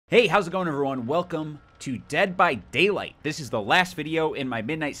Hey, how's it going, everyone? Welcome to Dead by Daylight. This is the last video in my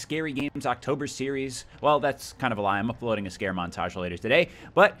Midnight Scary Games October series. Well, that's kind of a lie. I'm uploading a scare montage later today,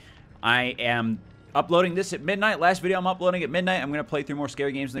 but I am uploading this at midnight. Last video I'm uploading at midnight. I'm going to play through more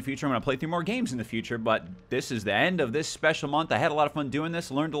scary games in the future. I'm going to play through more games in the future, but this is the end of this special month. I had a lot of fun doing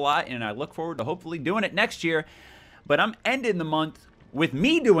this, learned a lot, and I look forward to hopefully doing it next year. But I'm ending the month with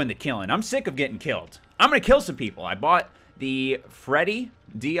me doing the killing. I'm sick of getting killed. I'm going to kill some people. I bought the Freddy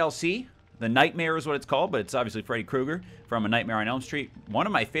DLC. The Nightmare is what it's called, but it's obviously Freddy Krueger from A Nightmare on Elm Street. One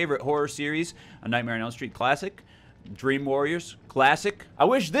of my favorite horror series, A Nightmare on Elm Street classic. Dream Warriors, classic. I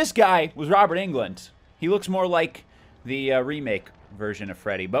wish this guy was Robert Englund. He looks more like the remake version of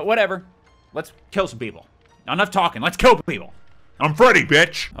Freddy, but whatever. Let's kill some people. Enough talking, let's kill people. I'm Freddy,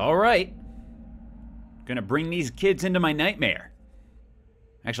 bitch! Alright. Gonna bring these kids into my nightmare.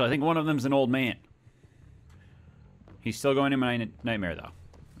 Actually, I think one of them's an old man. He's still going in my nightmare, though.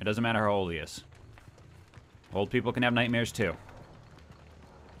 It doesn't matter how old he is. Old people can have nightmares, too.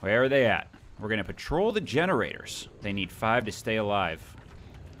 Where are they at? We're going to patrol the generators. They need 5 to stay alive.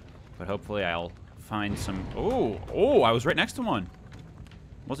 But hopefully I'll find some... Oh, I was right next to one.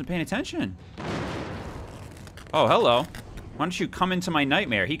 Wasn't paying attention. Oh, hello. Why don't you come into my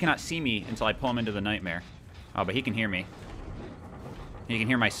nightmare? He cannot see me until I pull him into the nightmare. Oh, but he can hear me. He can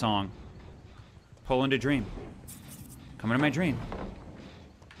hear my song. Pull into dream. Come into my dream.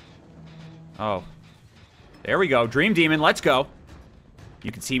 Oh. There we go. Dream Demon, let's go.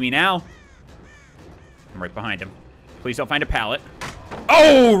 You can see me now. I'm right behind him. Please don't find a pallet.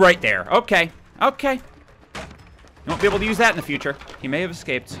 Oh, right there. Okay. Okay. You won't be able to use that in the future. He may have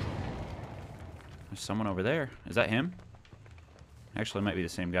escaped. There's someone over there. Is that him? Actually, it might be the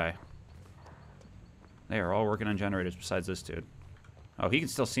same guy. They are all working on generators besides this dude. Oh, he can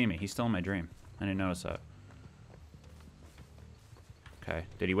still see me. He's still in my dream. I didn't notice that. Okay.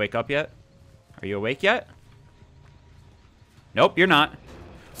 Did he wake up yet? Are you awake yet? Nope, you're not.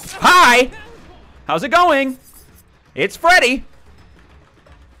 Hi! How's it going? It's Freddy!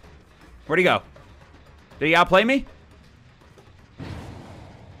 Where'd he go? Did he outplay me?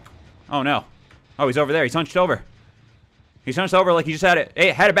 Oh, no. Oh, he's over there. He's hunched over. He's hunched over like he just had it. Hey,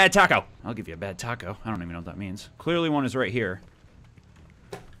 had a bad taco. I'll give you a bad taco. I don't even know what that means. Clearly one is right here.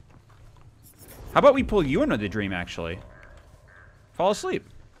 How about we pull you into the dream, actually? Fall asleep.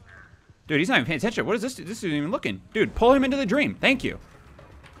 Dude, he's not even paying attention. What is this? This isn't even looking. Dude, pull him into the dream. Thank you.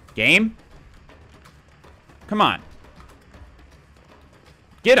 Game? Come on.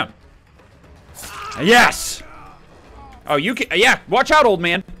 Get him. Yes! Oh, you can... Yeah, watch out, old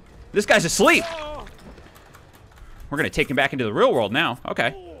man. This guy's asleep. We're going to take him back into the real world now.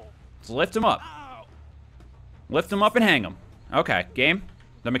 Okay. Let's lift him up. Lift him up and hang him. Okay, game.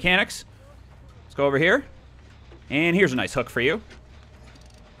 The mechanics. Let's go over here. And here's a nice hook for you.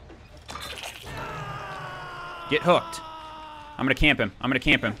 Get hooked. I'm gonna camp him. I'm gonna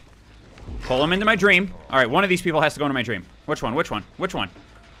camp him. Pull him into my dream. Alright, one of these people has to go into my dream. Which one? Which one? Which one?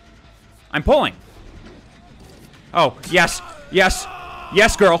 I'm pulling. Oh, yes. Yes.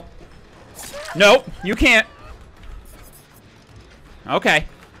 Yes, girl. Nope, you can't. Okay.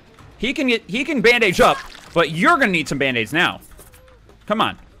 He can bandage up, but you're gonna need some band-aids now. Come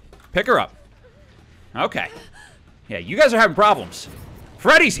on. Pick her up. Okay. Yeah, you guys are having problems.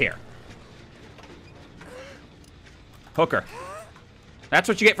 Freddy's here. Hooker. That's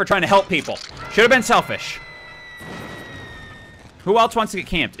what you get for trying to help people. Should have been selfish. Who else wants to get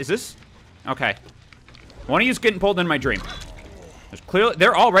camped? Is this? Okay. One of you's getting pulled in my dream. There's clearly,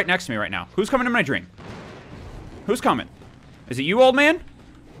 they're all right next to me right now. Who's coming in my dream? Who's coming? Is it you, old man?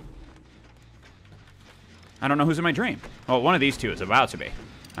 I don't know who's in my dream. Oh, one of these two is about to be.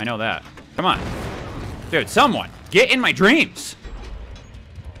 I know that. Come on. Dude, someone. Get in my dreams.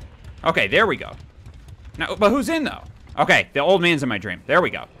 Okay, there we go. Now, but who's in, though? Okay, the old man's in my dream. There we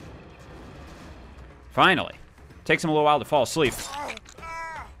go. Finally. Takes him a little while to fall asleep.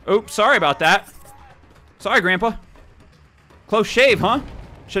 Oops, sorry about that. Sorry, Grandpa. Close shave, huh?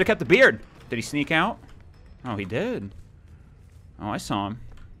 Should have kept the beard. Did he sneak out? Oh, he did. Oh, I saw him.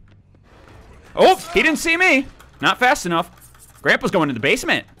 Oh, he didn't see me. Not fast enough. Grandpa's going to the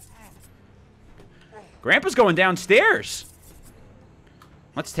basement. Grandpa's going downstairs.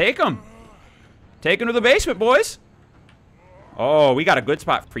 Let's take him. Take him to the basement, boys. Oh, we got a good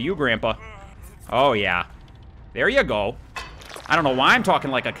spot for you, Grandpa. Oh, yeah. There you go. I don't know why I'm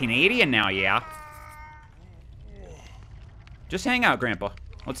talking like a Canadian now, yeah. Just hang out, Grandpa.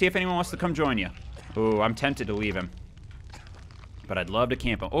 Let's see if anyone wants to come join you. Ooh, I'm tempted to leave him. But I'd love to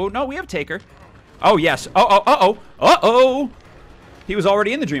camp him. Oh, no, we have Taker. Oh, yes. Uh-oh, uh-oh, uh-oh. He was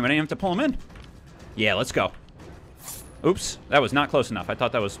already in the dream. I didn't have to pull him in. Yeah, let's go. Oops, that was not close enough. I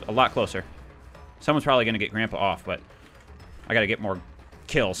thought that was a lot closer. Someone's probably going to get Grandpa off, but I got to get more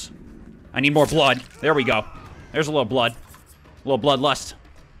kills. I need more blood. There we go. There's a little blood. A little bloodlust.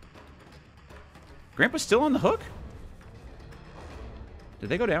 Grandpa's still on the hook? Did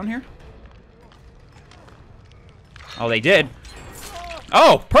they go down here? Oh, they did.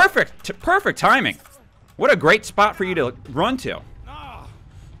 Oh, perfect. Perfect timing. What a great spot for you to run to.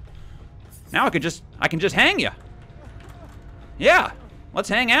 Now I can just hang you. Yeah, let's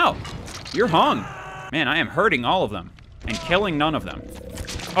hang out. You're hung. Man, I am hurting all of them and killing none of them.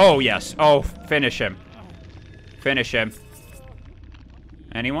 Oh, yes. Oh, finish him. Finish him.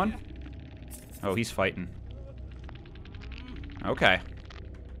 Anyone? Oh, he's fighting. Okay.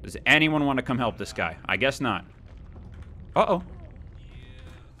 Does anyone want to come help this guy? I guess not. Uh-oh.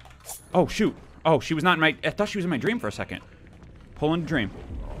 Oh, shoot. Oh, she was not in my... I thought she was in my dream for a second. Pull into dream.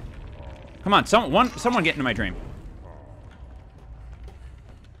 Come on, someone get into my dream.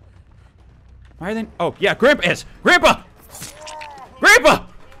 Why are they... Oh, yeah, Grandpa is. Grandpa! Grandpa!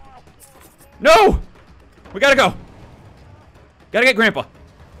 No! We gotta go. Gotta get Grandpa.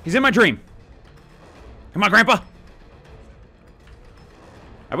 He's in my dream. Come on, Grandpa.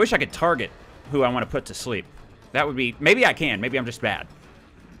 I wish I could target who I want to put to sleep. That would be... Maybe I can. Maybe I'm just bad.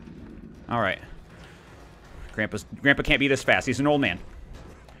 All right. Grandpa can't be this fast. He's an old man.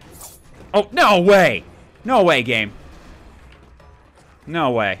 Oh, no way. No way, game.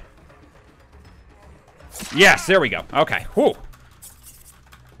 No way. Yes, there we go. Okay. Whew.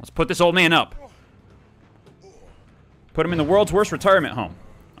 Let's put this old man up. Put him in the world's worst retirement home.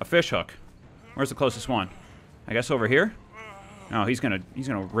 A fish hook. Where's the closest one? I guess over here? Oh, he's gonna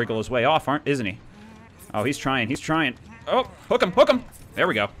wriggle his way off, isn't he? Oh, he's trying. He's trying. Oh, hook him. Hook him. There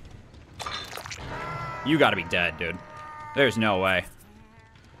we go. You gotta be dead, dude. There's no way.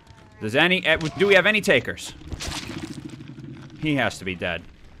 Do we have any takers? He has to be dead.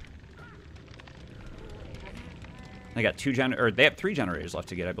 They got they have 3 generators left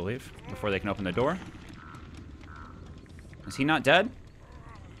to get, I believe, before they can open the door. Is he not dead?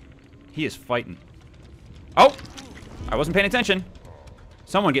 He is fighting. Oh! I wasn't paying attention.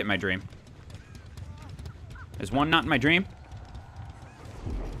 Someone get in my dream. Is one not in my dream?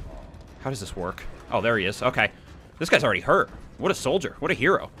 How does this work? Oh, there he is. Okay. This guy's already hurt. What a soldier. What a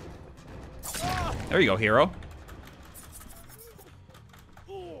hero. There you go, hero.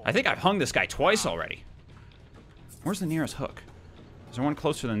 I think I've hung this guy twice already. Where's the nearest hook? Is there one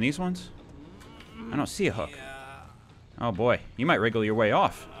closer than these ones? I don't see a hook. Oh boy, you might wriggle your way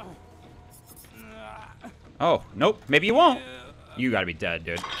off. Oh, nope, maybe you won't. You gotta be dead,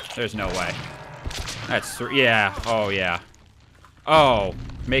 dude. There's no way. That's yeah, oh yeah. Oh,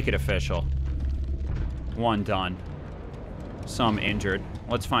 make it official. One done. Some injured.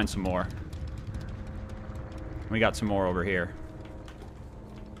 Let's find some more. We got some more over here.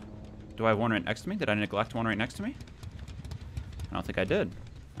 Do I have one right next to me? Did I neglect one right next to me? I don't think I did.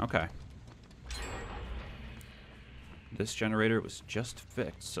 Okay. This generator was just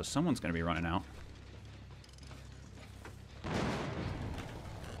fixed, so someone's going to be running out.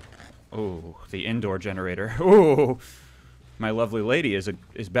 Oh, the indoor generator. Oh, my lovely lady is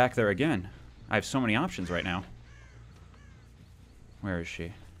back there again. I have so many options right now. Where is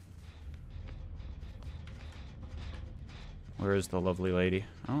she? Where is the lovely lady?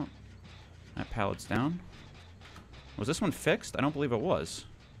 Oh, that pallet's down. Was this one fixed? I don't believe it was.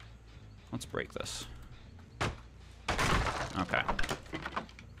 Let's break this. Okay.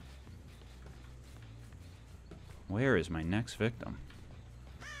 Where is my next victim?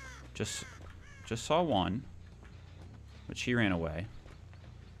 Just saw one, but she ran away.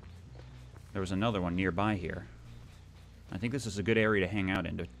 There was another one nearby here. I think this is a good area to hang out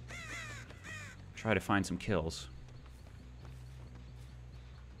in to try to find some kills.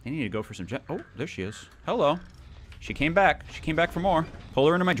 They need to go for some oh, there she is. Hello. She came back. She came back for more. Pull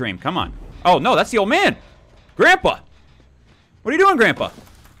her into my dream. Come on. Oh, no, that's the old man. Grandpa. What are you doing, Grandpa?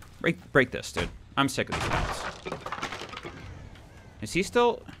 Break this, dude. I'm sick of these pallets. Is he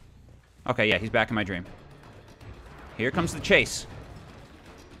still... Okay, yeah, he's back in my dream. Here comes the chase.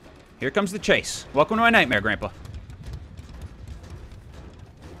 Here comes the chase. Welcome to my nightmare, Grandpa.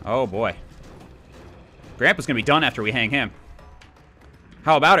 Oh, boy. Grandpa's gonna be done after we hang him.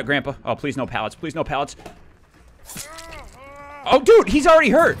 How about it, Grandpa? Oh, please no pallets. Please no pallets. Oh, dude, he's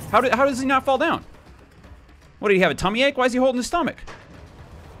already hurt. How does he not fall down? What, did he have a tummy ache? Why is he holding his stomach?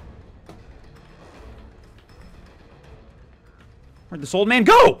 Where'd this old man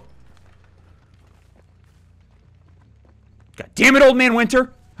go? God damn it, old man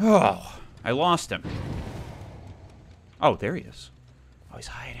Winter. Oh, I lost him. Oh, there he is. Oh, he's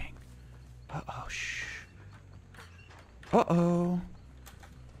hiding. Uh-oh, shh. Uh-oh.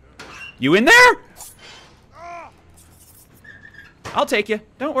 You in there? I'll take you.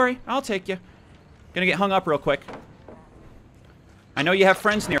 Don't worry. I'll take you. Gonna get hung up real quick. I know you have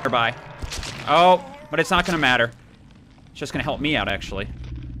friends nearby. Oh, but it's not gonna matter. It's just gonna help me out, actually.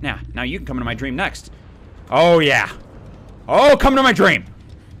 Now you can come into my dream next. Oh, yeah. Oh, come to my dream.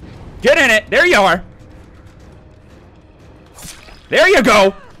 Get in it. There you are. There you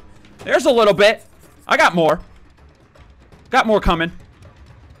go. There's a little bit. I got more. Got more coming.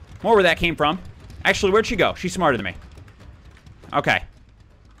 More where that came from. Actually, where'd she go? She's smarter than me. Okay.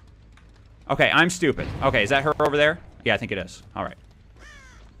 Okay, I'm stupid. Okay, is that her over there? Yeah, I think it is. All right.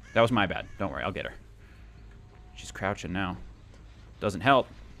 That was my bad. Don't worry, I'll get her. She's crouching now. Doesn't help.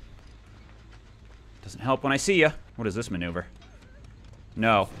 Doesn't help when I see you. What is this maneuver?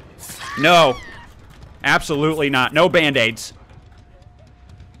 No. No. Absolutely not. No Band-Aids.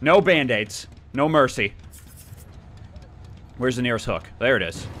 No Band-Aids. No mercy. Where's the nearest hook? There it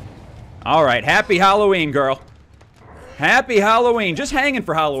is. All right. Happy Halloween, girl. Happy Halloween. Just hanging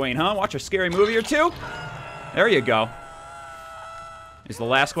for Halloween, huh? Watch a scary movie or two? There you go. Is the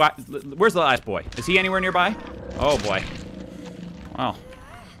last guy... Where's the last boy? Is he anywhere nearby? Oh, boy. Well,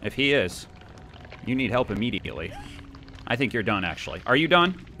 if he is, you need help immediately. I think you're done, actually. Are you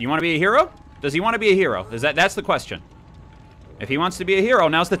done? You want to be a hero? Does he want to be a hero? That's the question. If he wants to be a hero,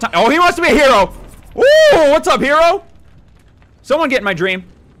 now's the time. Oh, he wants to be a hero! Ooh, what's up, hero? Someone get in my dream.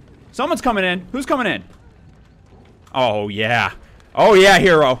 Someone's coming in. Who's coming in? Oh, yeah. Oh, yeah,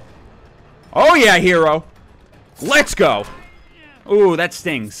 hero. Oh, yeah, hero. Let's go. Ooh, that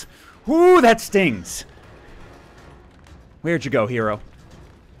stings. Ooh, that stings. Where'd you go, hero?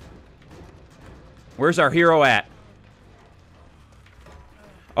 Where's our hero at?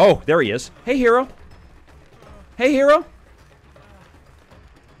 Oh, there he is. Hey, hero. Hey, hero.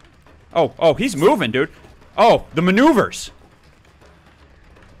 Oh, he's moving, dude. Oh, the maneuvers.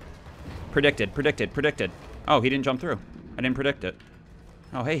 Predicted. Oh, he didn't jump through. I didn't predict it.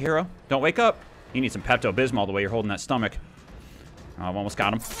 Oh, hey, hero. Don't wake up. You need some Pepto-Bismol the way you're holding that stomach. Oh, I've almost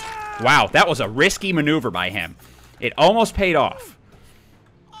got him. Wow, that was a risky maneuver by him. It almost paid off.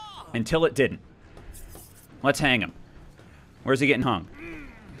 Until it didn't. Let's hang him. Where's he getting hung?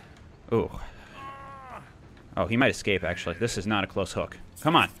 Ooh. Oh, he might escape, actually. This is not a close hook.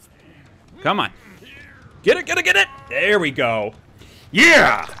 Come on. Come on. Get it! There we go.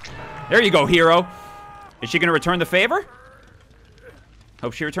 Yeah! There you go, hero. Is she going to return the favor?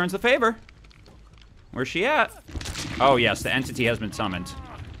 Hope she returns the favor. Where's she at? Oh, yes, the entity has been summoned.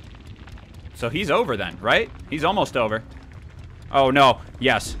 So he's over then, right? He's almost over. Oh, no.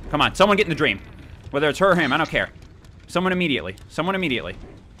 Yes. Come on. Someone get in the dream. Whether it's her or him, I don't care. Someone immediately. Someone immediately.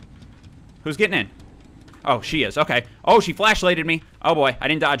 Who's getting in? Oh, she is. Okay. Oh, she flashlighted me. Oh, boy. I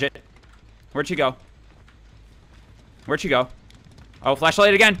didn't dodge it. Where'd she go? Where'd she go? Oh,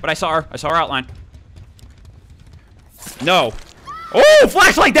 flashlight again, but I saw her. I saw her outline. No. Oh,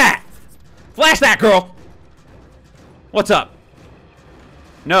 flashlight that! Flash that, girl! What's up?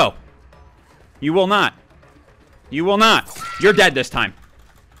 No. You will not. You will not. You're dead this time.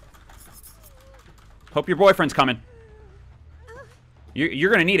 Hope your boyfriend's coming.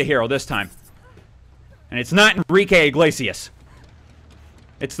 You're gonna need a hero this time. And it's not Enrique Iglesias.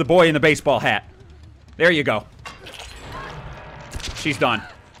 It's the boy in the baseball hat. There you go. She's done.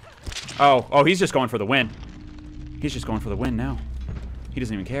 Oh, he's just going for the win. He's just going for the win now. He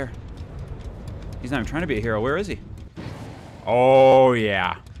doesn't even care. He's not even trying to be a hero. Where is he? Oh,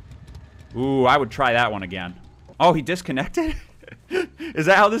 yeah. Ooh, I would try that one again. Oh, he disconnected? Is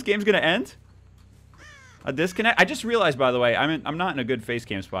that how this game's gonna end? A disconnect? I just realized, by the way, I'm not in a good face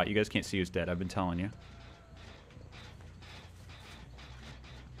cam spot. You guys can't see who's dead. I've been telling you.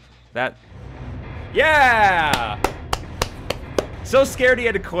 That... Yeah! So scared he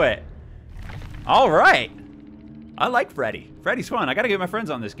had to quit. All right. I like Freddy. Freddy's fun. I got to get my friends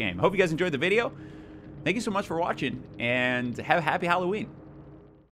on this game. Hope you guys enjoyed the video. Thank you so much for watching, and have a happy Halloween.